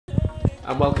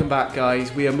And welcome back,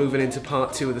 guys. We are moving into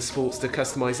part 2 of the Sportster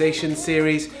customization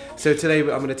series. So today I'm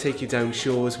going to take you down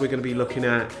shores. We're going to be looking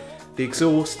at the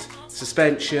exhaust,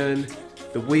 suspension,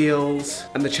 the wheels,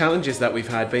 and the challenges that we've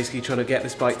had basically trying to get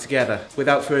this bike together.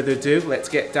 Without further ado, let's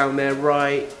get down there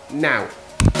right now.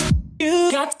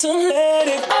 You got to let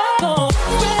it go.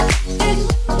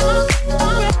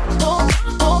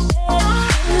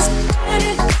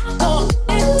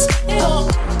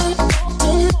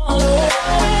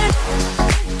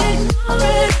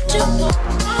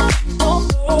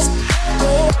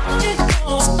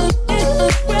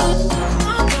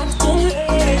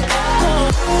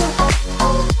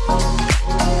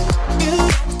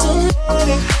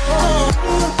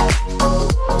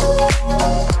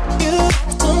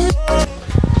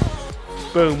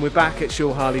 Boom, we're back at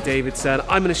Harley Davidson.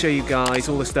 I'm going to show you guys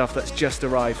all the stuff that's just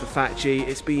arrived for Fat G.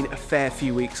 It's been a fair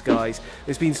few weeks, guys.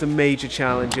 There's been some major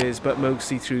challenges, but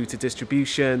mostly through to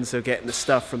distribution, so getting the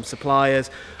stuff from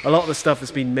suppliers. A lot of the stuff has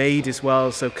been made as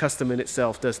well, so custom in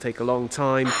itself does take a long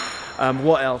time.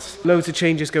 What else? Loads of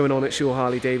changes going on at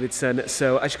Harley Davidson.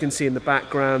 So as you can see in the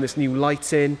background, there's new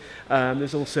lighting.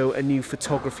 There's also a new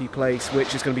photography place,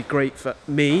 which is going to be great for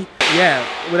me. Yeah,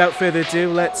 without further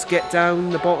ado, let's get down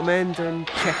the bottom end and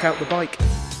check out the bike.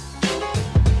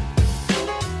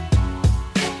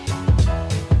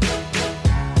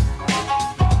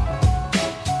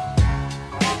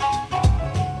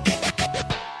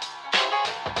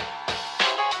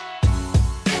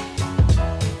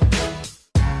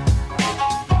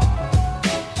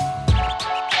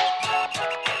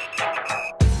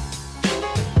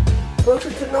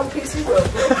 Welcome to non-PC world.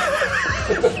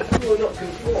 You are not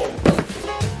conformed.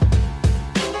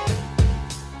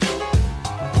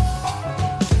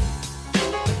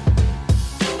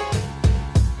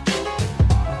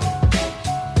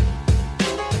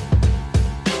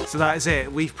 So that is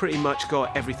it. We've pretty much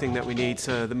got everything that we need.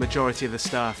 So the majority of the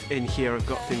stuff in here, I've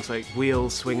got things like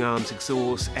wheels, swing arms,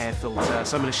 exhaust, air filter.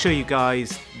 So I'm going to show you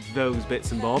guys those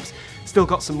bits and bobs. Still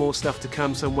got some more stuff to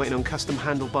come, so I'm waiting on custom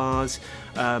handlebars,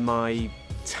 my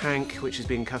tank, which is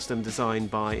being custom designed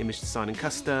by Image Design and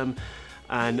Custom,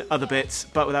 and other bits.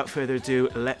 But without further ado,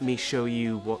 let me show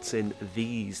you what's in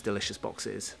these delicious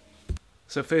boxes.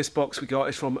 So first box we got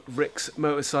is from Rick's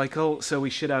Motorcycle. So we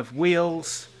should have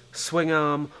wheels, swing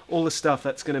arm, all the stuff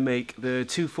that's going to make the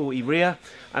 240 rear,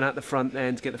 and at the front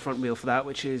end to get the front wheel for that,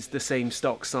 which is the same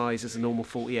stock size as a normal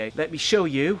 48. Let me show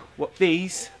you what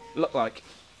these look like.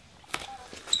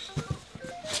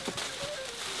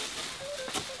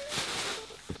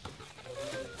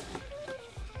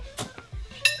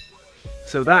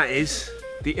 So that is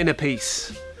the inner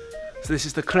piece. So this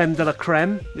is the creme de la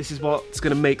creme. This is what's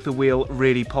going to make the wheel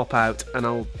really pop out, and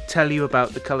I'll tell you about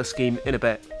the colour scheme in a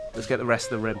bit. Let's get the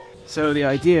rest of the rim. So the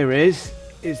idea is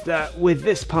that with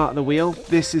this part of the wheel,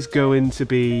 this is going to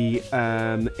be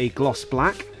a gloss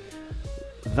black.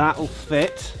 That'll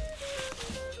fit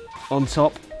on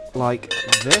top like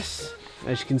this,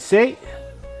 as you can see.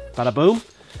 Bada boom.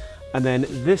 And then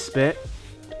this bit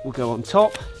will go on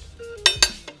top,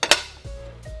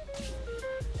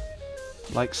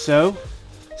 like so.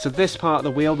 So this part of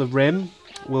the wheel, the rim,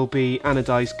 will be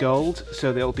anodized gold.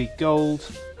 So there'll be gold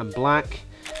and black.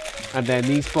 And then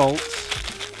these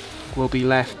bolts will be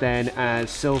left then as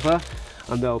silver,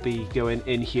 and they'll be going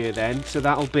in here then. So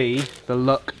that'll be the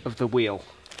look of the wheel.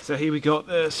 So here we got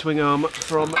the swing arm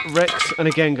from Rick's, and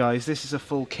again guys, this is a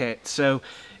full kit. So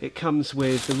it comes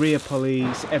with the rear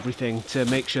pulleys, everything to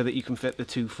make sure that you can fit the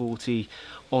 240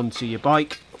 onto your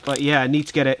bike. But yeah, I need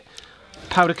to get it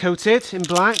powder coated in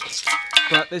black,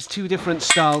 but there's two different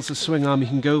styles of swing arm you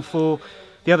can go for.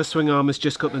 The other swing arm has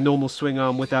just got the normal swing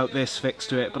arm without this fixed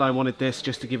to it, but I wanted this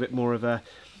just to give it more of a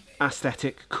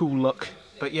aesthetic, cool look.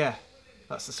 But yeah,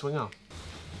 that's the swing arm.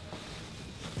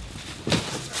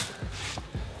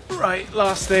 Right,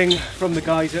 last thing from the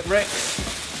guys at Rick's.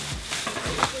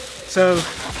 So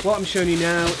what I'm showing you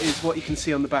now is what you can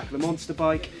see on the back of the monster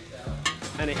bike,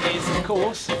 and it is, of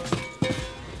course,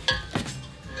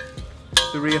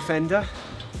 the rear fender.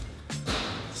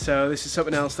 So this is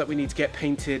something else that we need to get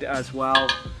painted as well.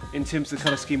 In terms of the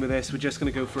colour scheme of this, we're just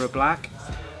going to go for a black,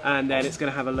 and then it's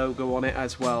going to have a logo on it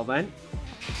as well then.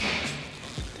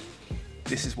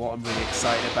 This is what I'm really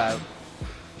excited about.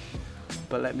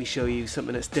 But let me show you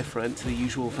something that's different to the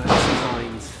usual fancy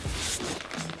lines.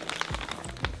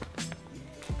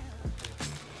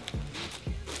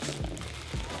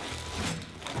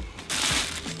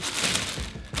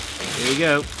 Here we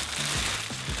go.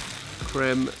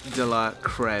 Creme de la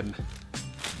creme.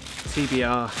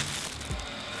 TBR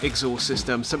exhaust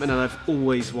system, something that I've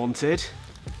always wanted.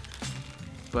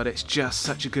 but it's just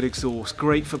such a good exhaust.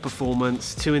 Great for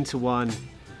performance, 2-in-1.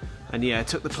 And yeah, I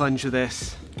took the plunge with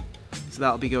this. So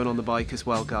that'll be going on the bike as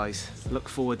well, guys. Look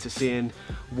forward to seeing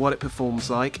what it performs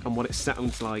like and what it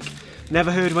sounds like.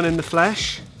 Never heard one in the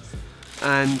flesh,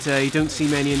 and you don't see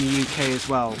many in the UK as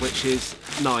well, which is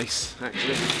nice,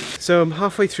 actually. So I'm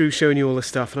halfway through showing you all the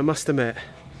stuff, and I must admit,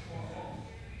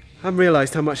 I haven't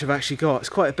realised how much I've actually got. It's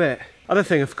quite a bit. Other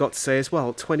thing I forgot to say as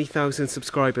well, 20,000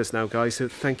 subscribers now, guys, so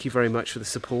thank you very much for the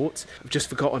support. I've just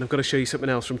forgotten, I've got to show you something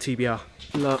else from TBR.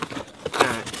 Look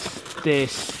at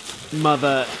this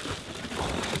mother.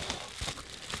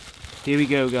 Here we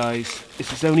go, guys. This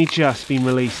has only just been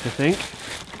released, I think.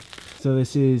 So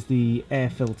this is the air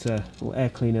filter, or air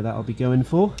cleaner that I'll be going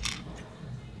for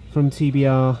from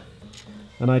TBR.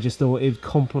 And I just thought it would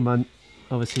complement,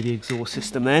 obviously, the exhaust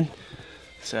system then.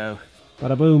 So,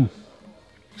 bada boom.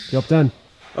 Job done.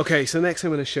 Okay, so next thing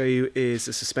I'm going to show you is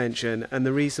the suspension, and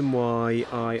the reason why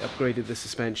I upgraded the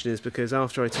suspension is because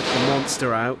after I took the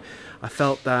Monster out, I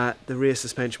felt that the rear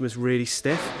suspension was really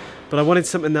stiff, but I wanted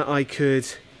something that I could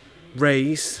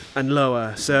raise and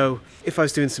lower. So if I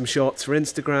was doing some shots for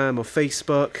Instagram or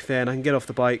Facebook, then I can get off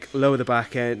the bike, lower the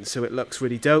back end so it looks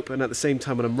really dope, and at the same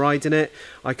time when I'm riding it,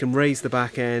 I can raise the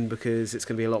back end because it's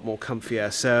going to be a lot more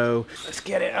comfier. So let's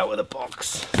get it out of the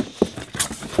box.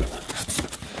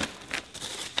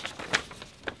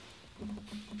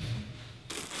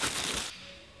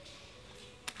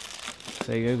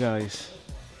 There you go, guys.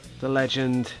 The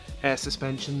Legend air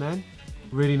suspension then.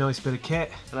 Really nice bit of kit,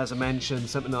 and as I mentioned,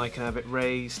 something that I can have it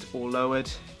raised or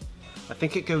lowered. I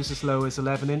think it goes as low as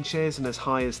 11 inches and as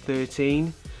high as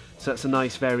 13, so that's a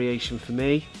nice variation for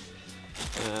me.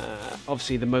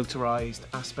 Obviously the motorized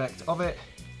aspect of it,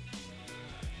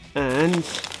 and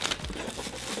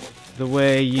the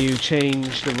way you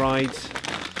change the ride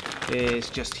is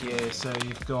just here. So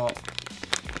you've got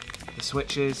the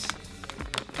switches,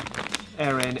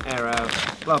 air in, air out,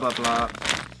 blah blah blah,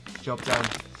 job done.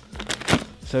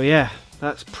 So yeah,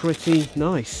 that's pretty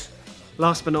nice.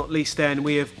 Last but not least then,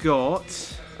 we have got,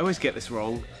 I always get this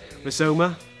wrong,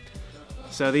 Rizoma.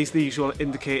 So these are the usual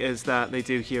indicators that they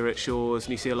do here at Shaw's,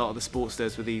 and you see a lot of the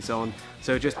Sportsters with these on.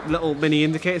 So just little mini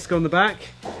indicators go on the back.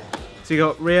 So you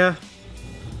got rear,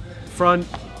 front,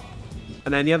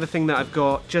 and then the other thing that I've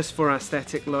got just for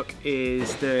aesthetic look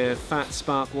is the fat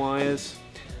spark wires.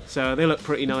 So they look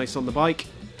pretty nice on the bike.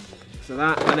 So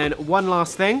that, and then one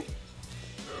last thing.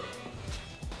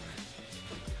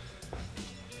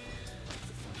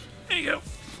 There you go.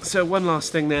 So one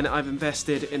last thing then, I've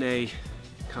invested in a,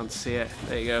 can't see it,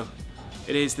 there you go.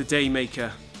 It is the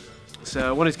Daymaker. So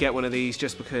I wanted to get one of these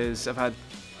just because I've had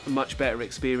a much better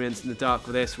experience in the dark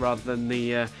with this rather than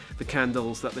the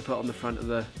candles that they put on the front of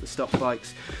the stock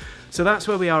bikes. So that's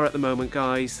where we are at the moment,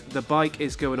 guys. The bike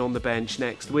is going on the bench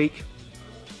next week.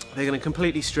 They're going to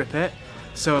completely strip it.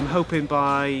 So I'm hoping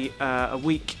by a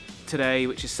week today,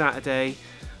 which is Saturday,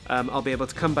 I'll be able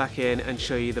to come back in and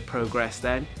show you the progress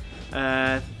then.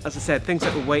 As I said, things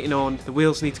that we're waiting on, the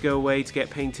wheels need to go away to get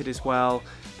painted as well,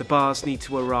 the bars need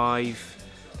to arrive.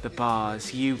 The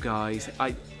bars, you guys are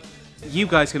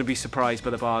going to be surprised by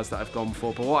the bars that I've gone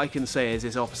for, but what I can say is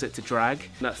it's opposite to drag.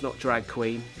 That's not drag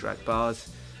queen, drag bars,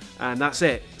 and that's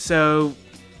it. So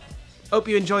hope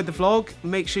you enjoyed the vlog,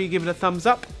 make sure you give it a thumbs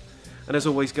up, and as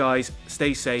always guys,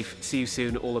 stay safe, see you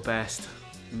soon, all the best.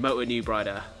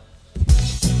 Motonewbrider.